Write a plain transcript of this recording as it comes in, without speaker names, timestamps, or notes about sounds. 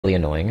really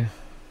annoying.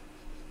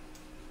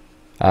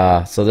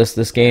 So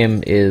this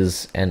game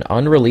is an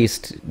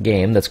unreleased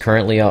game that's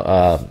currently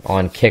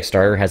on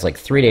Kickstarter. Has like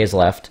 3 days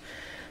left,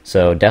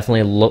 so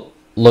definitely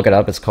look it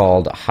up. It's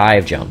called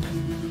Hive Jump.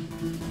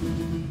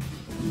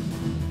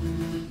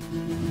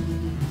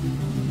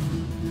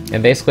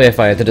 And basically, if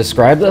I had to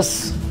describe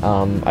this,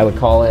 I would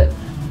call it,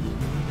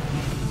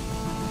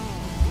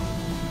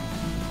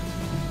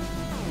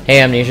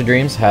 "Hey Amnesia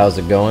Dreams, how's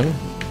it going?"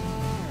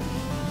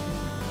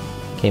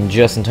 Came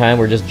just in time.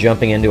 We're just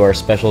jumping into our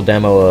special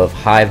demo of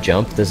Hive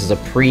Jump. This is a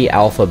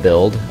pre-alpha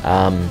build,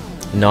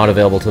 not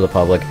available to the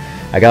public.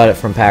 I got it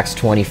from PAX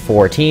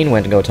 2014,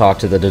 went to go talk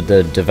to the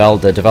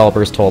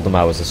developers, told them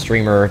I was a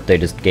streamer. They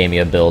just gave me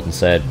a build and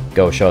said,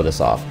 go show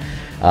this off.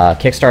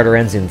 Kickstarter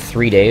ends in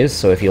 3 days,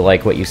 so if you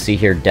like what you see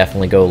here,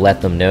 definitely go let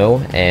them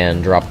know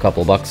and drop a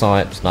couple bucks on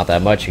it. It's not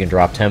that much. You can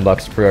drop 10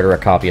 bucks to pre-order a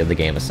copy of the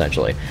game,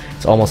 essentially.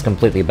 It's almost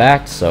completely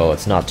backed, so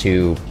it's not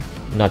too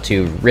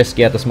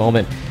risky at this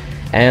moment.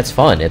 And it's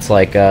fun. It's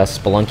like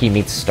Spelunky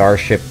meets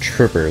Starship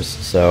Troopers.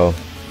 So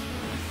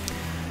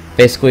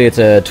basically it's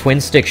a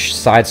twin-stick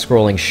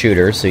side-scrolling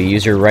shooter, so you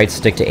use your right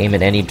stick to aim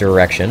in any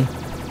direction.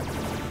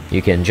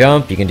 You can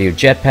jump, you can do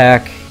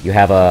jetpack, you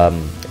have a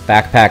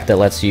backpack that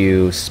lets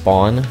you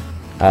spawn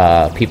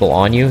people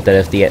on you,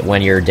 that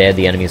when you're dead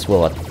the enemies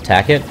will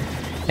attack it,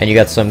 and you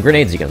got some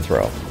grenades you can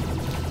throw.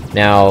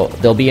 Now,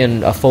 they'll be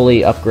in a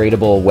fully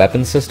upgradable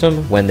weapon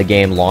system when the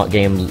game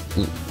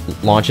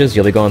launches.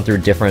 You'll be going through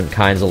different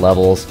kinds of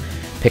levels,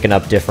 picking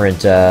up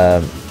different,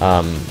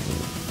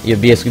 you'll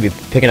basically be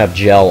picking up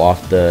gel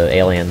off the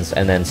aliens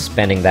and then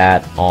spending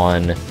that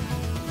on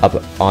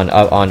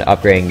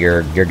upgrading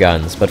your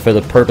guns. But for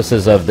the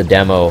purposes of the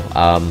demo,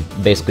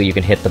 basically you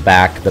can hit the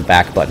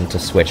back button to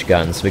switch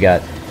guns. We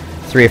got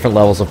 3 different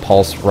levels of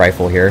pulse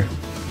rifle here.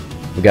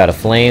 We got a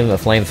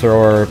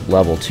flamethrower,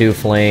 level 2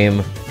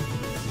 flame,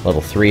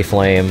 level 3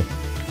 flame.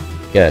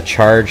 Got a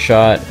charge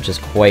shot, which is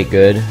quite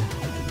good.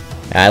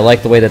 And I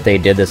like the way that they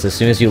did this. As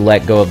soon as you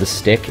let go of the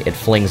stick, it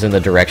flings in the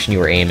direction you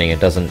were aiming. It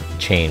doesn't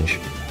change.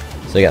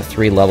 So you got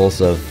 3 levels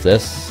of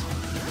this.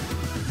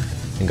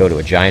 And go to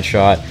a giant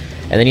shot.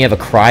 And then you have a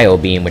cryo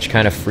beam, which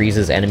kind of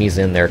freezes enemies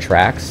in their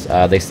tracks.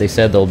 They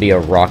said there'll be a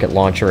rocket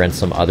launcher and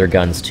some other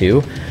guns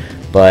too.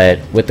 But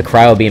with the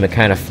cryo beam, it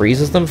kind of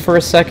freezes them for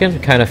a second.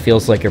 It kind of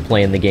feels like you're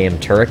playing the game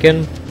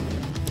Turrican.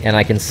 And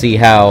I can see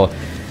how,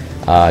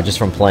 just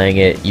from playing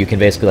it, you can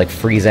basically like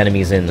freeze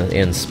enemies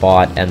in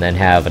spot and then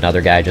have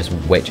another guy just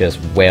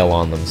wail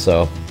on them.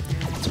 So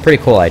it's a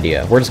pretty cool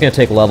idea. We're just gonna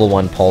take level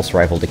 1 pulse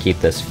rifle to keep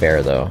this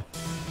fair, though.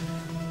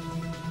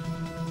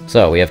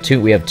 So we have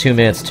 2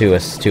 minutes to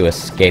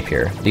escape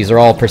here. These are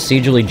all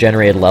procedurally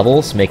generated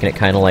levels, making it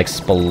kind of like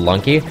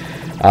Spelunky.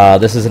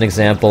 This is an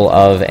example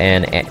of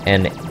an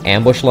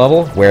ambush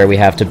level where we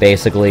have to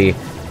basically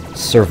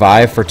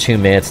survive for 2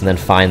 minutes and then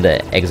find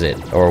the exit,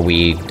 or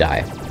we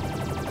die.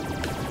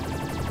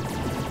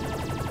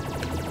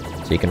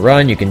 So you can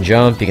run, you can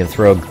jump, you can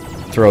throw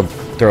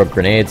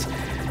grenades.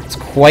 It's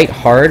quite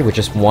hard with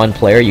just 1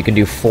 player. You can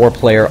do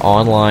 4-player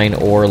online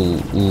or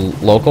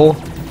local.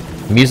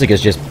 Music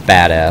is just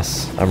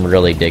badass. I'm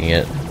really digging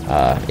it.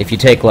 If you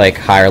take like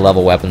higher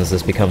level weapons,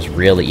 this becomes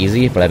really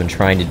easy, but I've been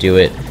trying to do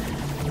it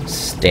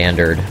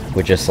standard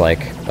with just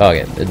like,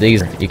 okay,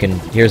 these you can,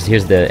 here's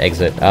the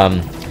exit.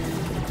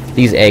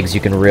 These eggs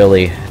you can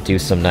really do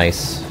some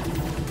nice,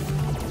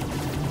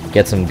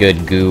 get some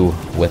good goo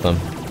with them.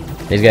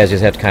 These guys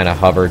just have to kind of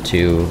hover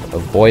to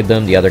avoid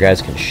them. The other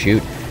guys can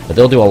shoot, but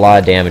they'll do a lot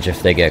of damage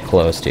if they get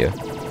close to you.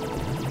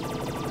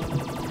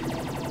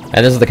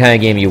 And this is the kind of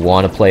game you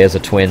want to play as a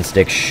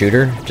twin-stick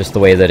shooter. Just the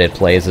way that it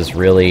plays is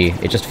really,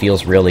 it just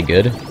feels really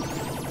good.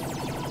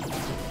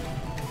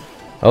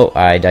 Oh,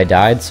 I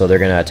died, so they're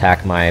gonna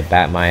attack my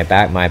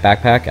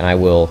backpack, and I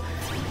will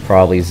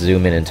probably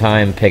zoom in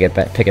time, pick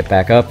it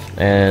back up,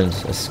 and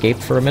escape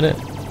for a minute.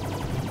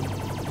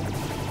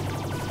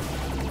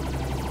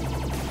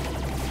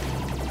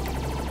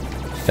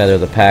 Feather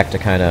the pack to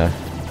kind of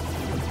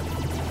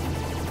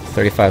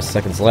 35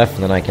 seconds left,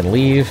 and then I can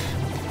leave.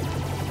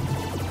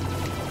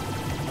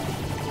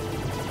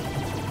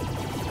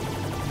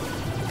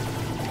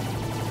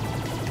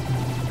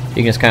 You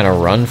can just kind of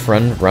run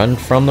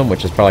from them,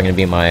 which is probably going to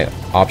be my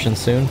option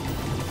soon.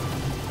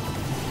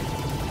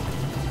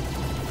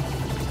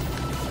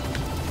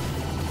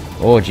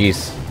 Oh,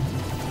 jeez.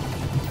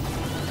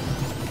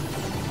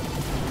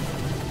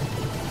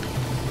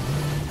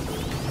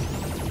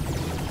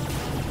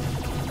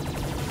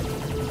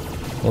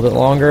 A little bit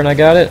longer and I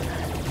got it.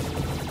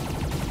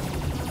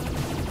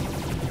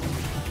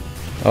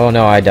 Oh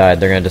no, I died.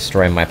 They're going to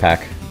destroy my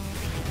pack.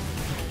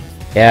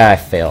 Yeah, I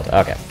failed.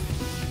 Okay.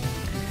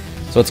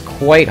 So it's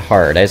quite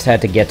hard. I just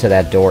had to get to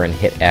that door and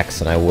hit X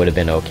and I would have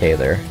been okay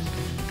there.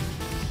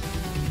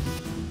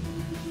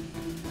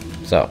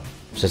 So,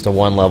 it's just a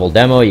 1-level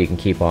demo. You can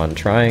keep on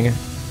trying.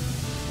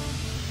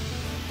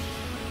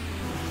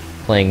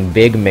 Playing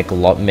Big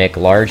Mick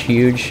Large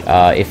Huge.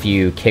 If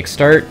you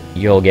kickstart,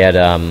 you'll get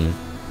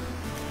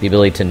the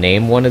ability to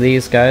name one of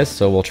these guys.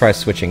 So we'll try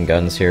switching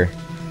guns here.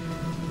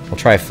 We'll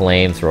try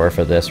flamethrower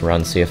for this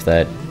run, see if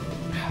that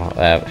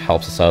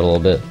helps us out a little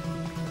bit.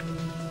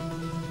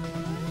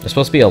 There's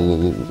supposed to be a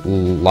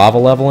lava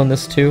level in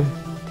this too,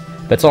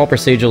 but it's all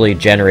procedurally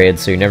generated,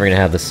 so you're never going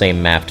to have the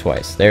same map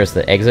twice. There's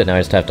the exit, now I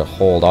just have to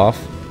hold off.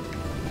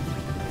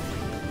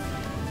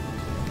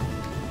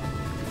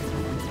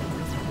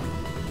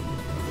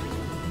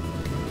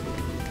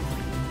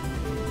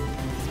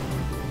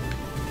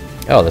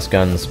 Oh, this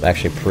gun's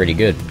actually pretty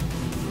good.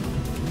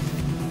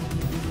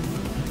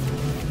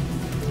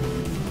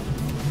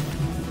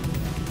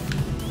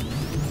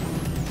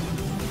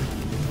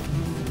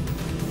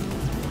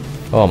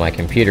 Oh, my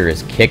computer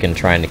is kicking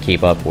trying to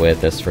keep up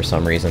with this for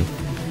some reason.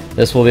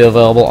 This will be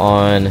available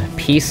on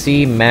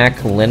PC, Mac,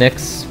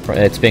 Linux.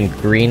 It's been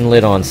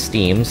greenlit on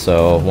Steam,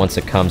 so once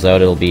it comes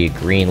out, it'll be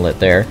greenlit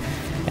there.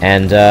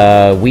 And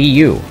Wii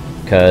U,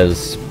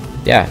 because,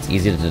 yeah, it's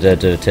easy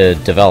to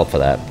develop for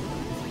that.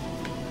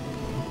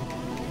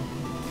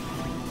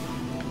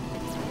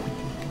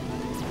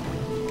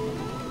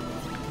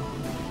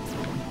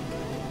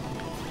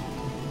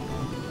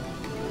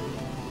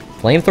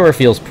 Flamethrower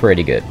feels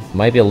pretty good.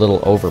 Might be a little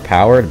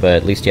overpowered, but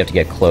at least you have to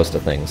get close to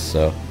things,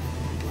 so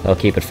that'll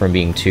keep it from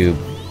being too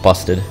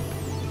busted.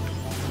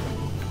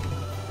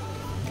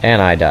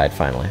 And I died,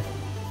 finally.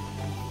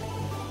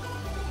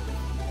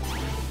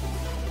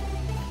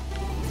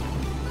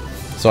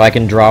 So I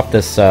can drop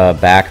this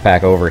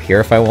backpack over here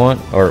if I want,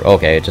 or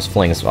okay, it just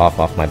flings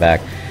off my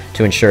back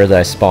to ensure that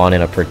I spawn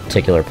in a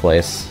particular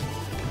place.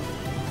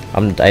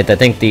 I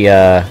think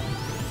the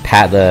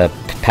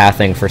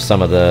pathing for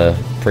some of the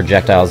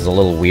projectiles is a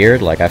little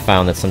weird. Like, I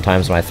found that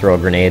sometimes when I throw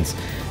grenades,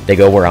 they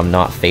go where I'm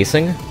not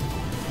facing.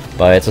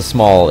 But it's a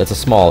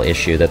small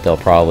issue that they'll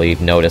probably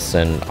notice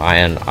and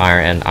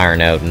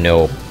iron out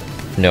no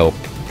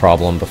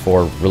problem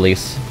before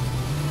release.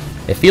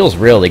 It feels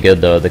really good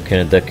though.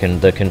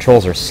 The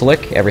controls are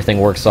slick. Everything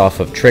works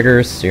off of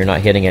triggers, so you're not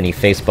hitting any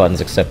face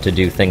buttons except to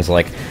do things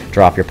like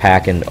drop your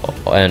pack and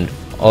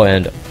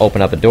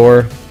open up a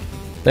door.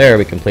 There,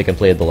 we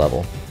completed the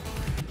level.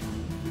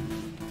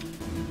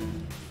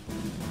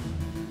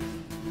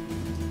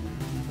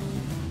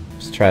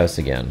 Let's try this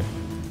again.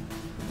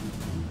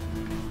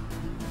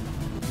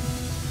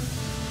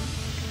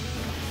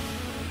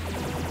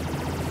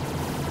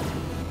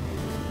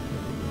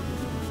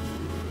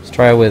 Let's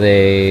try with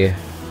a...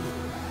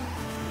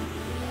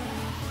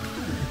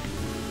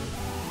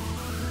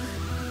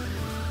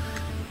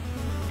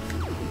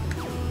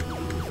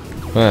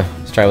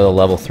 let's try with a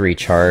level 3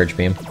 charge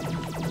beam.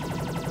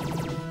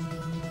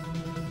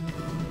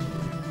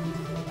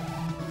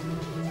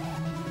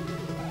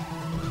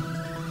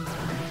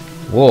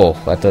 Whoa,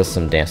 that does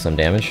some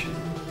damage.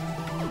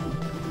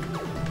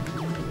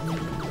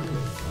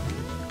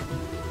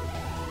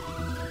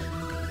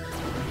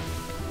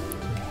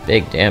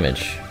 Big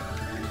damage.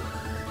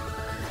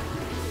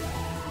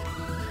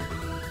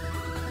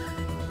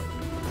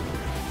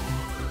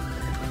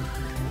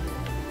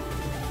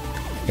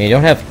 And you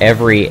don't have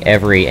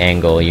every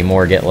angle. You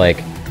more get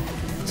like,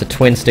 it's a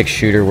twin stick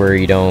shooter where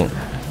you don't.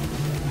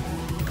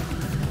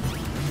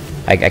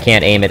 I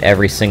can't aim at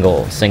every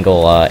single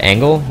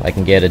angle. I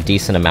can get a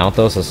decent amount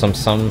though, so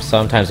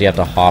sometimes you have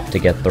to hop to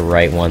get the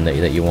right one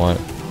that you want.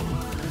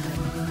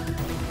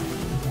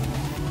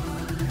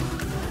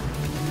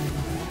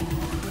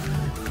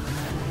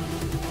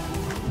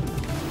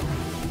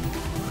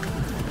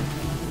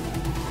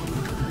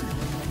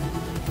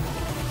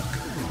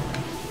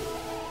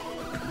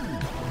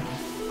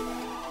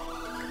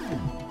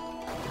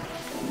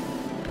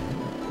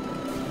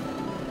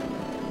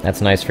 That's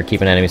nice for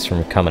keeping enemies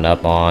from coming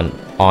up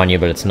on you,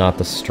 but it's not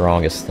the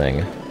strongest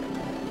thing.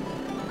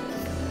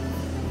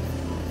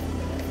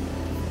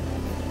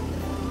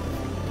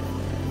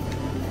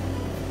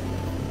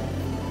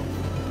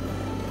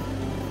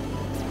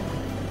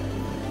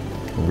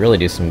 Can really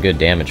do some good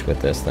damage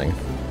with this thing.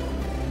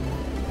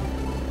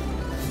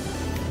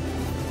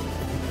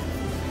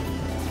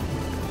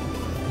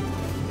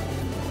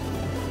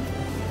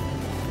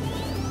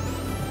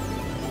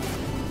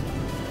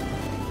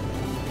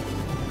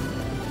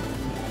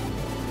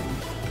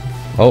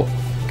 Oh,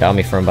 got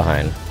me from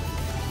behind.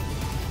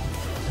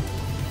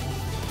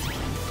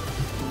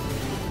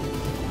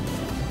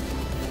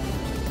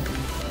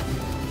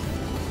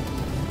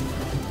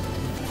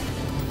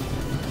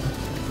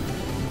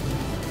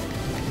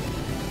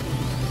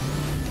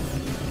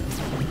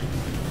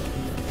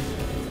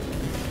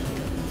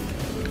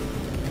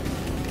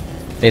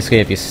 Basically,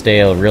 if you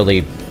stay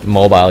really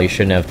mobile, you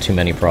shouldn't have too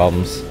many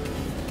problems.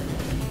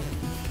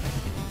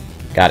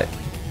 Got it.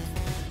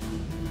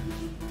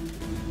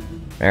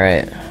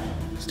 Alright,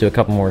 let's do a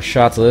couple more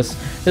shots of this.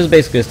 This is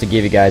basically just to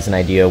give you guys an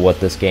idea of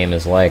what this game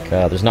is like.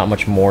 There's not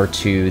much more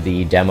to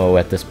the demo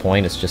at this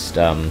point, it's just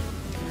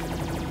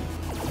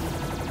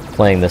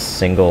playing this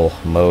single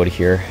mode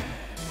here.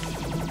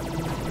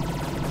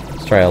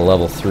 Let's try a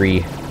level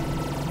 3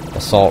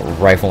 assault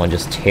rifle and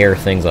just tear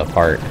things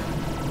apart.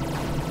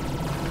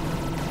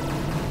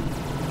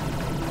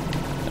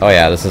 Oh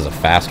yeah, this is a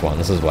fast one.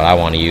 This is what I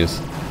want to use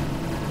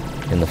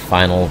in the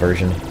final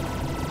version.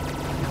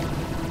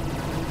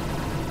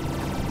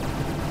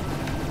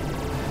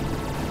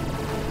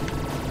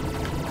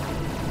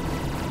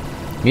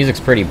 Music's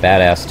pretty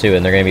badass too,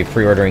 and they're going to be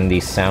pre-ordering the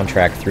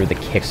soundtrack through the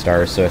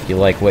Kickstarter, so if you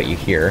like what you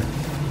hear,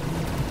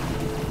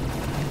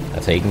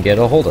 that's how you can get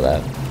a hold of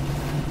that.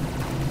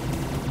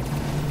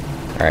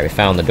 Alright, we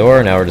found the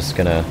door, now we're just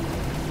going to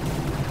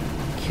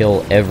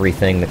kill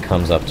everything that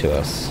comes up to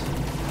us.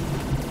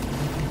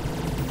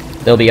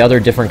 There'll be other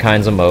different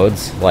kinds of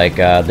modes, like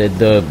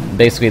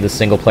basically the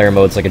single-player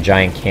mode's like a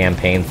giant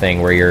campaign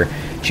thing where you're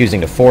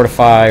choosing to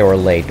fortify or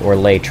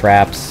lay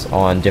traps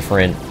on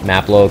different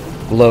map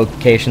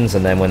locations,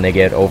 and then when they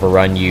get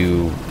overrun,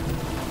 you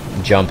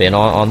jump in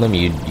on them.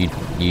 You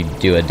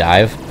do a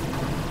dive,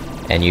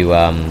 and you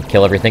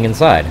kill everything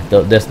inside.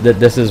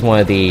 This is one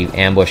of the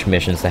ambush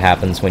missions that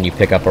happens when you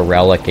pick up a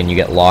relic and you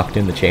get locked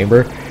in the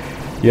chamber.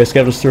 You just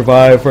got to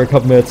survive for a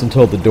couple minutes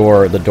until the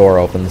door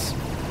opens.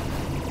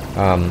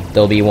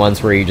 There'll be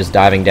ones where you're just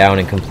diving down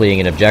and completing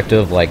an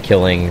objective, like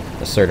killing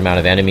a certain amount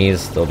of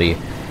enemies. There'll be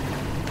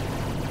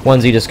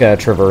ones you just gotta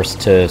traverse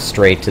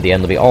straight to the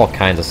end. There'll be all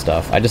kinds of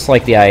stuff. I just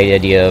like the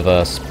idea of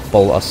a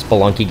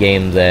Spelunky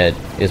game that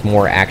is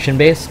more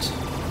action-based,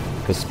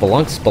 because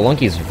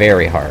Spelunky's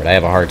very hard. I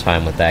have a hard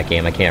time with that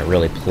game. I can't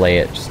really play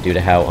it just due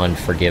to how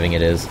unforgiving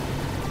it is.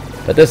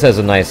 But this has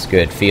a nice,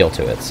 good feel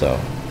to it, so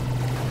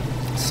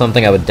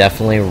something I would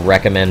definitely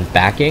recommend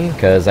backing,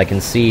 because I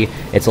can see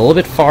it's a little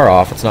bit far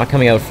off. It's not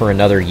coming out for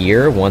another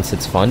year once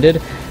it's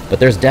funded, but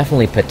there's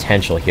definitely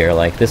potential here.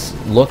 Like, this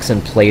looks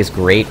and plays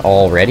great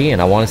already,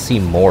 and I want to see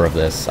more of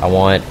this. I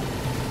want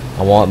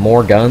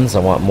more guns. I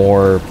want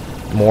more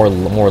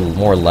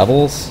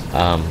levels.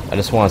 I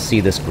just want to see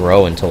this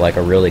grow into like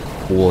a really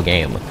cool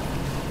game.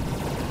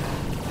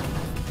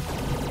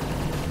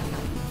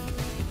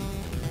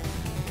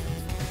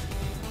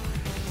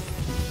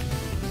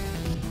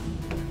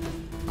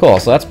 Cool,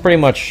 so that's pretty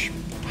much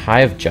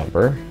Hive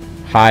Jumper.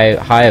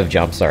 Hive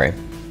Jump, sorry.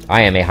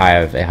 I am a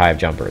Hive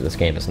Jumper. This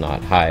game is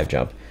not Hive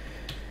Jump.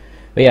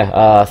 But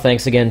yeah,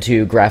 thanks again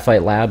to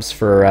Graphite Labs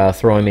for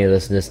throwing me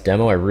this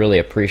demo. I really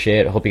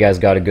appreciate it. Hope you guys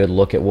got a good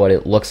look at what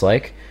it looks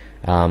like.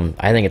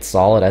 I think it's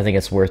solid. I think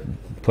it's worth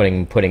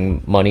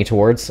putting money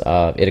towards.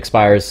 It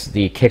expires,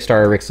 the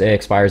Kickstarter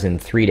expires in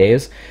 3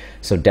 days,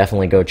 so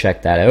definitely go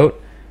check that out.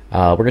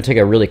 We're going to take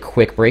a really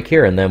quick break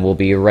here, and then we'll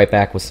be right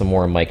back with some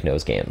more Mike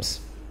Knows games.